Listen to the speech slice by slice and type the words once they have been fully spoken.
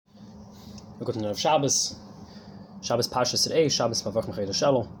We go to the Shabbos Parshas Re'eh, Shabbos Mavach Mechayda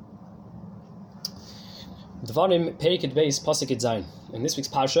Shalom. Dvarim Perikid Beis Pasuk Zayin. In this week's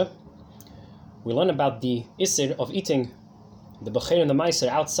Parsha, we learn about the Isser of eating the Becher and the Meiser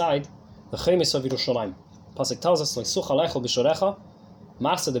outside the Chemes of Yerushalayim. Pasuk tells us, L'such alechel b'shorecha,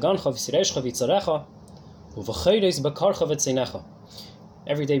 Marsa degancha v'sireishcha v'itzarecha, u'v'cheres b'karcha v'tzeinecha.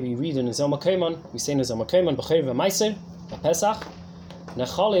 Every day we read in Zoma Keiman, we say in Zoma Keiman, Becher v'Meiser, Pesach,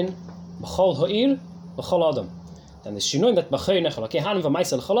 Nechalin, B'chol ha'ir, B'chol adam. Then the Shinoim that Becher Nechal Kehanim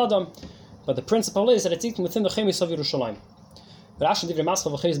v'Meiser L'chol adam, but the principle is that it's eaten within the Chemes of Yerushalayim. Rashi Divrei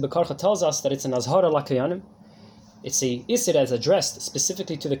Maschal v'cheres b'karcha tells us that it's an azhara l'kehanim. It's a Isser as addressed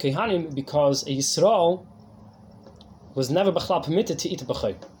specifically to the Kehanim because a Yisrael was never b'chlal permitted to eat a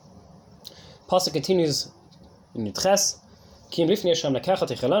Becher. Pasuk continues in Yitches, Kim lifnei Hashem lekecha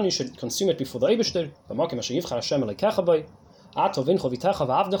techelanu, you should consume it before the Eibishter, b'makim asher yivchar Hashem lekecha b'y, ato vincho v'techa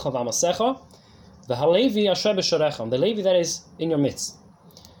v'avdecha v'amasecha, v'halevi asher b'sharecha, the Levi that is in your midst.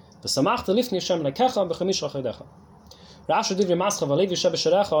 V'samachta lifnei Hashem lekecha b'chemish lachedecha. Rashi Divrei Maschal v'halevi asher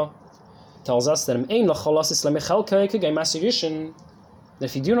b'sharecha tells us that that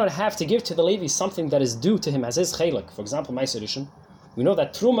if you do not have to give to the Levi something that is due to him as his chelik, for example, Meiser Rishon, we know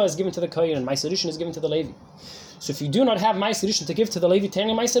that Truma is given to the Kohen and Meiser Rishon is given to the Levi. So if you do not have Meiser Rishon to give to the Levi, tell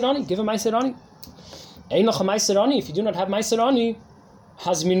him Meiser Ani, give him Meiser Ani. If you do not have Meiser Ani,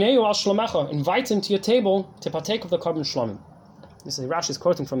 Hazmineu al Shlomecha, invite him to your table to partake of the carbon Shlomim. This is Rashi is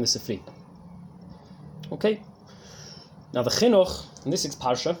quoting from the Sifri. Okay. Now the Chinuch in this week's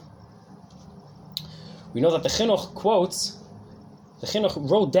Parsha, we know that the Chinuch quotes, the Chinuch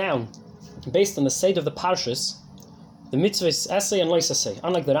wrote down, based on the Seder of the Parshas, the mitzvahs essay and lois essay.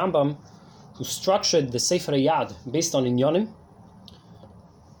 Unlike the Rambam, who structured the Sefer Yad based on Inyanim,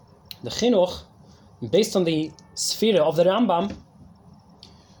 the Chinuch, based on the Sfira of the Rambam,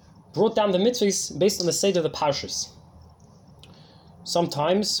 brought down the mitzvahs based on the Seder of the Parshas.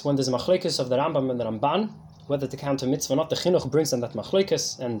 Sometimes, when there's a machlekes of the Rambam and the Ramban, whether to count a mitzvah or not, the Chinuch brings in that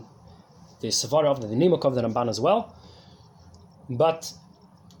machlekes and the Savara of the Nimuk of the Ramban as well. But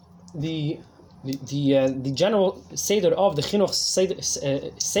the general Seder of the Chinuch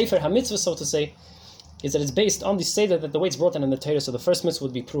Sefer HaMitzvah, so to say, is that it's based on the Seder that the way it's brought in the Torah. So the first mitzvah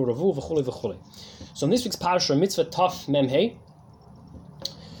would be Pru Ravu v'chule v'chule. So in this week's Parsha, Mitzvah Taf Mem Hey,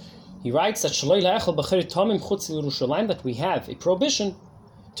 he writes that Shaloi La'echel B'cher Tomim Chutz Yerushalayim, that we have a prohibition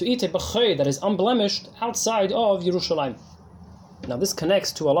to eat a B'cher that is unblemished outside of Yerushalayim. Now this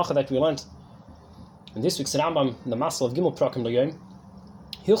connects to a halacha that we learned in this week's Rambam, the Masal of Gimel Prakim L'Yom,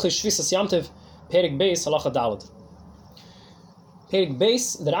 Hilchei Shvisas Yamtiv, Perik Beis, Halacha Daled. Perik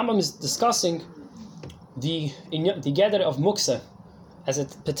Beis, the Rambam is discussing the gather of Muksa as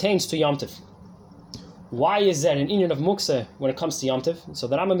it pertains to Yamtiv. Why is there an inyan of Muksa when it comes to Yamtiv? So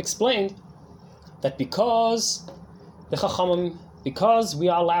the Rambam explained that because the Chachamim, because we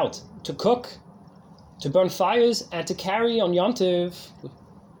are allowed to cook, to burn fires, and to carry on Yom Tov.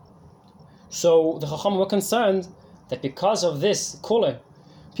 So the Chacham were concerned that because of this kula,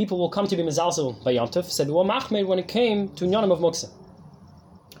 people will come to be mezalzel by Yom Tov. Said wa machmir when it came to Nyanim of Muksa.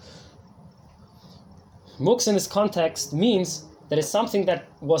 Muksa in this context means that it's something that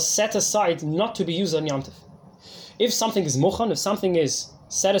was set aside not to be used on Yom Tov. If something is mukhan, if something is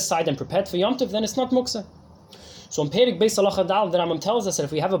set aside and prepared for Yom Tov, then it's not Muksa. So in Perik Beis Halacha Dal, the Rambam tells us that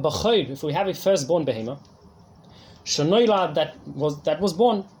if we have a Becher, if we have a firstborn behema, Shanoila that was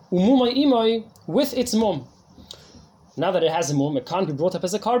born, Umumay Imay, with its mum. Now that it has a mum, it can't be brought up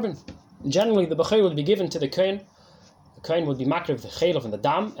as a carbon. Generally, the Becher would be given to the Kohen. The Kohen would be makriv the Chaylev and the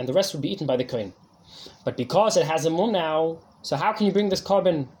Dam, and the rest would be eaten by the Kohen. But because it has a mum now, so how can you bring this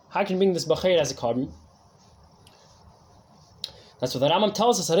carbon, how can you bring this Becher as a carbon? That's what the Rambam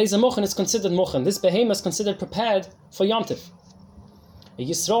tells us. Harei Mochan is considered Mochan. This behemoth is considered prepared for Yom Tov. A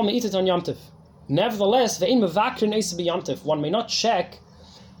Yisrael may eat it on Yom Tov. Nevertheless, ve'in mevakrin eisa b'Yom Tov. One may not check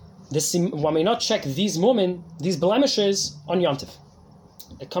these mumin, these blemishes on Yom Tov.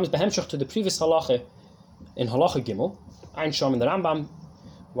 It comes behemshach to the previous halacha in halacha Gimel, Ein Shom in the Rambam,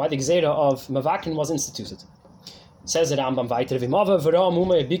 why the Gzeira of mevakrin was instituted. Says the Rambam weiter, v'mava v'ra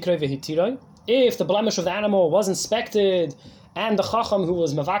mumay bikrei v'hitiroi. If the blemish of the animal was inspected and the Chacham who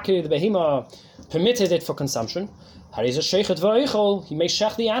was Mavakir, the Behema, permitted it for consumption, he may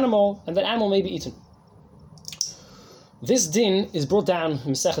shech the animal, and that animal may be eaten. This din is brought down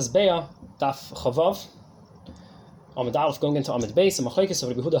in Meseches Beah, Daf Chavav, Amid Aleph going into Amid Beis, and Machlekes of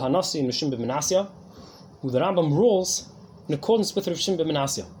Rabbi Yehuda Hanasi and Rishim ben Menasya, who the Rambam rules in accordance with Rishim ben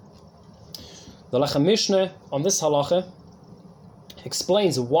Menasya. The Lechem Mishneh on this halacha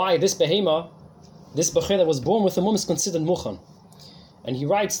explains why this behema, this becher that was born with the mum, is considered muchan. And he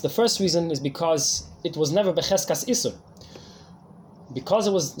writes the first reason is because it was never becheskas isur. Because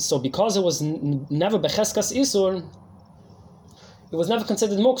it was never becheskas isur, it was never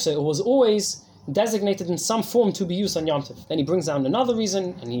considered muksa. It was always designated in some form to be used on Yom Tov. Then he brings down another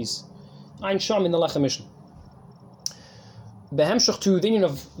reason, and he's Ein Sham in the Lechem Mishnah. Behemshach to the union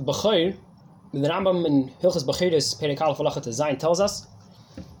of Bechor, the Rambam in Hilchos Bechiris Perek Aleph Halacha Zayin tells us,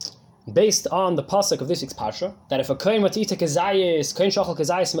 based on the pasuk of this week's parsha, that if a kohen were to eat a kezayis, kohen shachal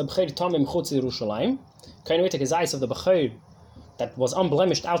kezayis mebechor tamim chutz Yerushalayim, kohen ate a kezayis of the bechor that was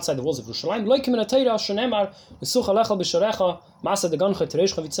unblemished outside the walls of Yerushalayim, loikim in a Torah shenemar nesucha lechal b'sharecha masa degancha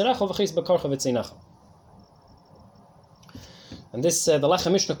tereishcha v'tzerecha v'chis bekarcha v'tzeinecha. And this the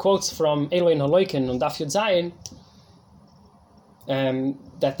Lechem Mishnah quotes from Eloin Haloikin on Daf Yud Zayin,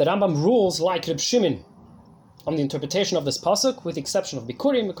 that the Rambam rules like Reb Shimon on the interpretation of this pasuk, with the exception of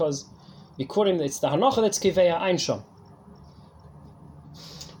Bikurim, because Bikurim, it's the Hanocha that's Kiveya Ein Sham.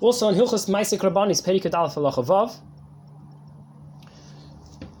 Also in Hilchos Maaseh Rabbanis Perikut Aleph Halacha Vav,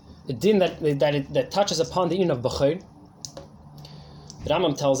 a din that touches upon the union of Bechor. The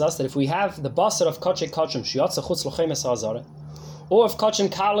Rambam tells us that if we have the basar of Kachei Kachim Shiyatza Chutz Lochemes HaZareh, or of Kachim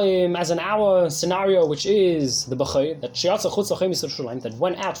Kalim as in our scenario, which is the Bechor, that Shiyatza Chutz Lochemes Yerushalayim, that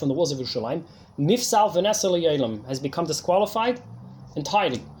went out from the walls of Yerushalayim, Nifsal V'nesel Yelam, has become disqualified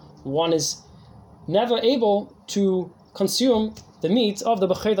entirely. One is never able to consume the meat of the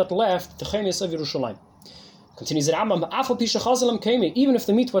Bechor that left the Chemes of Yerushalayim. Continues the Rambam, Afal Pi Shechazalam Kemi, even if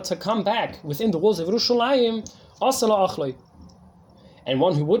the meat were to come back within the walls of Yerushalayim, Asala Achloi. And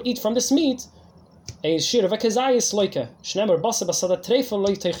one who would eat from this meat, a shir of a kezayis loike, shnemer basa basada treifa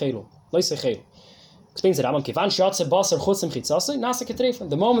loy teichelu, loy seichelu. Explains the Rambam, Kivan shiatze basar chutzim chitzase, nasa ketreifa.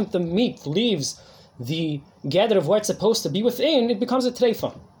 The moment the meat leaves the gather of where it's supposed to be within, it becomes a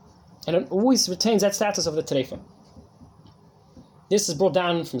treifa. And it always retains that status of the treifa. This is brought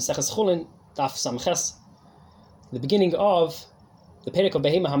down from Seches Chulin, Daf Samches, the beginning of the Perek of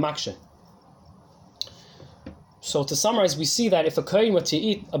Behema HaMakshe. So to summarize, we see that if a kohen were to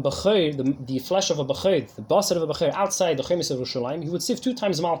eat a bechor, the flesh of a bechor, the basar of a bechor outside the chemes of Yerushalayim, he would sieve 2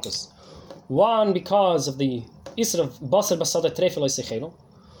 times malchus. One because of the isra of basar basada treif lo sechelo,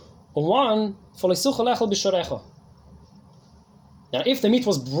 and one for leisucha lechel b'sharecha. Now, if the meat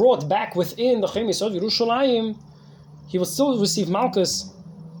was brought back within the chemes of Yerushalayim, he would still receive malchus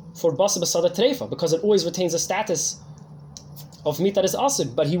for basar basada treifa, because it always retains a status of meat that is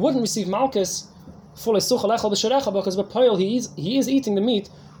asur, but he wouldn't receive malchus for leisucha lechel b'sharecha, because b'poil he is eating the meat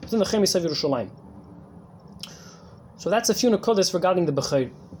within the chemes of Yerushalayim. So that's a few nekudas regarding the bechor.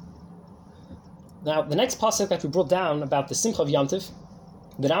 Now, the next pasuk that we brought down about the Simcha of Yom Tov,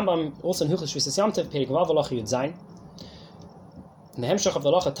 the Rambam also in Hilchos Shvisas Yom Tov, Perek Vav Halacha Yud Zayin, in the Hemshach of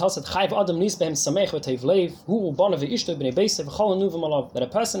the Halacha tells that Chayv Adam Nis Behem Samech V'Teiv Leiv Hu Bana V'Ishto B'nei Beisei V'Chol Anuvim Alav, that a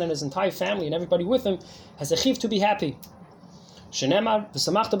person and his entire family and everybody with him has a chiv to be happy. Shenemar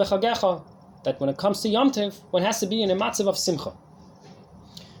V'Samachta B'Chagecha, that when it comes to Yom Tov, one has to be in a matzav of Simcha.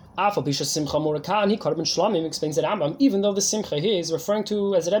 Afal Pisha Simcha Murakan, he Karban Shlamim, explains the Rambam, even though the Simcha here is referring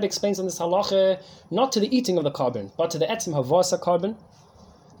to, as the Rebbe explains on this halacha, not to the eating of the carbon, but to the etzim havasa carbon.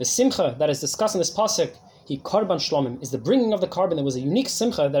 The Simcha that is discussed in this pasuk, he Karban Shlamim, is the bringing of the carbon. There was a unique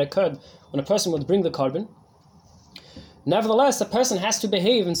Simcha that occurred when a person would bring the carbon. Nevertheless, a person has to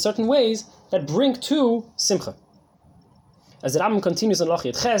behave in certain ways that bring to Simcha. As the Rambam continues in Lach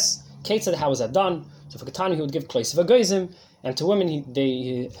Yed Ches, Kate said, how was that done? So for Ketani, he would give klois v'goizim, and to women,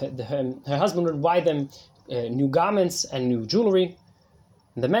 her husband would buy them new garments and new jewelry.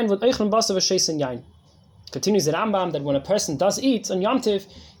 And the men would eichlin basa v'sheis and yain. Continues the Rambam that when a person does eat on Yom Tov,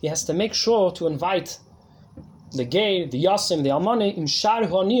 he has to make sure to invite the gay, the yasim, the almane, im shar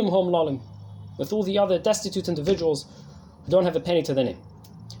hu'aniyim hom lalim, with all the other destitute individuals who don't have a penny to their name.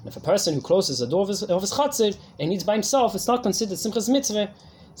 And if a person who closes the door of his chatzir and eats by himself, it's not considered simchas mitzvah,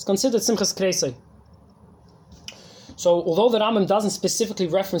 it's considered simchas kreisei. So, although the Rambam doesn't specifically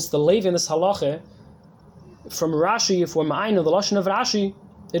reference the Levi in this halacha, from Rashi, if we're ma'ayin the lashon of Rashi,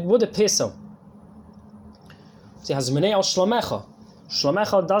 it would appear so. So, Hazmanei al Shlomecha.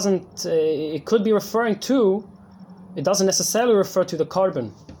 Shlomecha doesn't. It could be referring to. It doesn't necessarily refer to the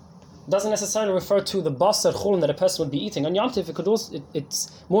carbon. It doesn't necessarily refer to the basar chulin that a person would be eating. On Yom Tov, it could also.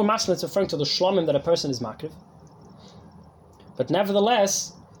 It's more mashma. It's referring to the shlomim that a person is makriv. But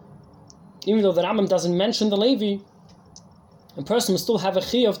nevertheless, even though the Rambam doesn't mention the Levi, a person will still have a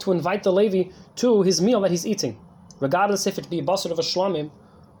chiyuv to invite the Levi to his meal that he's eating, regardless if it be a basar of a shlamim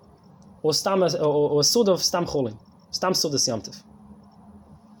or a suda of stam chulin, stam sudas Yom Tov.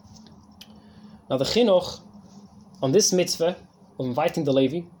 Now the chinuch on this mitzvah of inviting the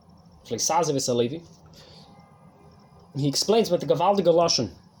Levi, Levi, he explains with the Gavaldige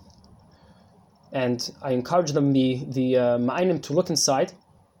Lashon, and I encourage them the Ma'anim to look inside.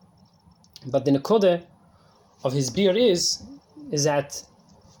 But the Nekudah of his beer is that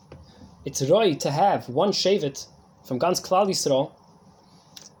it's right to have one Shevet from Gans Klal Yisrael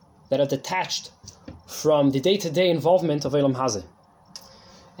that are detached from the day-to-day involvement of Olam Hazeh,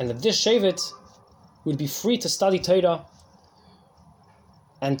 and that this Shevet would be free to study Torah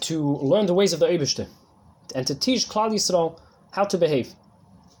and to learn the ways of the Eibishter, and to teach Klal Yisrael how to behave.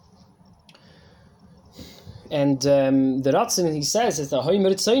 And the Ratzin, he says, is that the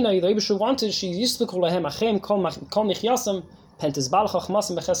Eibishter wanted, she used to call him Achem Kol Michyasam Pentes Bal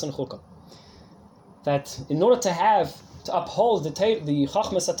Chachmasam Bechesed Chukah. That in order to uphold the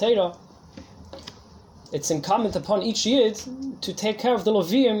Chachmas HaTorah, it's incumbent upon each Yid to take care of the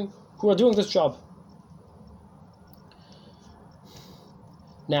Leviim who are doing this job.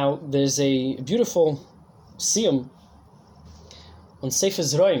 Now, there's a beautiful siyum on Sefer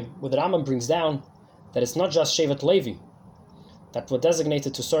Zroim where the Rambam brings down that it's not just Shevet Levi that were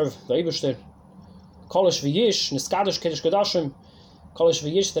designated to serve the Eibishter. Kolish v'yish, niskadosh kedesh kodashim. Kolish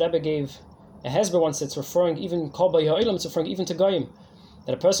v'yish, the Rebbe gave a hesber once. It's referring even kol b'ya'olam. It's referring even to goyim,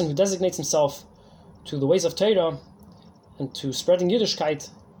 that a person who designates himself to the ways of Torah and to spreading Yiddishkeit,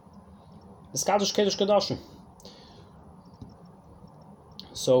 niskadosh kedesh kodashim.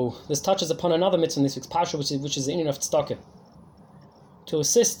 So this touches upon another mitzvah in this week's parsha, which is the inyan of tzedakah, to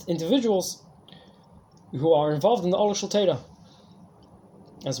assist individuals who are involved in the Olah Shel Torah.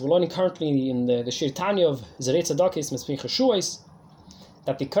 As we're learning currently in the Shir Tanya of Zerei Tzedakis Mitzvah Cheshuos,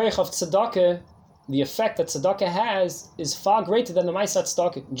 that the koich of tzedakah, the effect that tzedakah has, is far greater than the Ma'aseh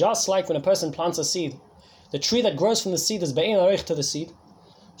tzedakah. Just like when a person plants a seed, the tree that grows from the seed is be'ein areich to the seed,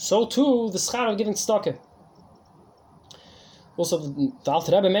 so too the schar of giving tzedakah. Also, the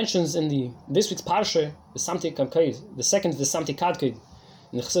Alter Rebbe mentions in this week's parsha, the Samti Kadkid, the second the Samti Kadkid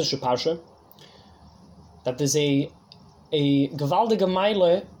in the Chassidische parsha, that there's a gewaldige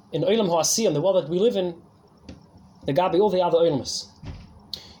meile in Olam Ha'asiyah, in the world that we live in, the Gabi all the other Olamas.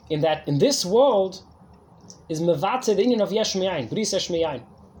 In that, in this world, is mevate the inyan of Yesh Me'ayin, Bris Yesh Me'ayin.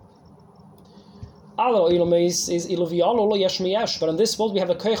 All Olamas is Iluvialo lo Yesh Me'yesh, but in this world we have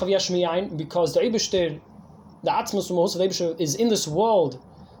a koich of Yesh Me'ayin, because the Eibishter, the Atzmus Umos of Eibishter is in this world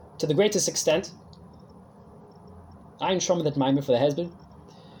to the greatest extent. I ain't sure that maimer for the husband.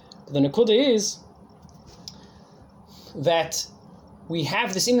 But the Nekudah is that we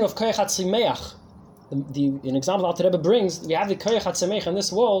have this inyan of koich hatzimeach. An example that Alter Rebbe brings, we have the koich hatzimeach in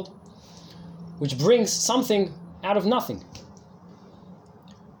this world, which brings something out of nothing.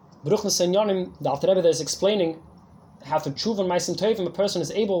 Baruch Nesanyanim, the Alter Rebbe is explaining how to tshuva and ma'asim tovim a person is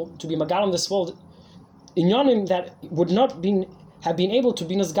able to be magal in this world. Inyanim that would not have been able to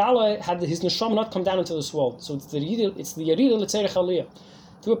be nazgala had his neshama not come down into this world. So it's the yarida l'tzerech aliyah.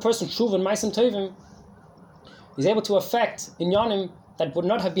 Through a person tshuva and ma'asim tovim, he's able to affect inyanim that would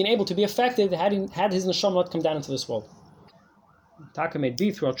not have been able to be affected had his neshama not come down into this world. Taka made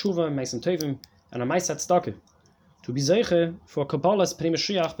be through our tshuva and ma'asim tovim and a ma'aseh tzedakah to be zeiche for Kabbalah's Pnei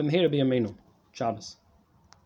Mashiach b'mehera b'yameinu. Shabbos.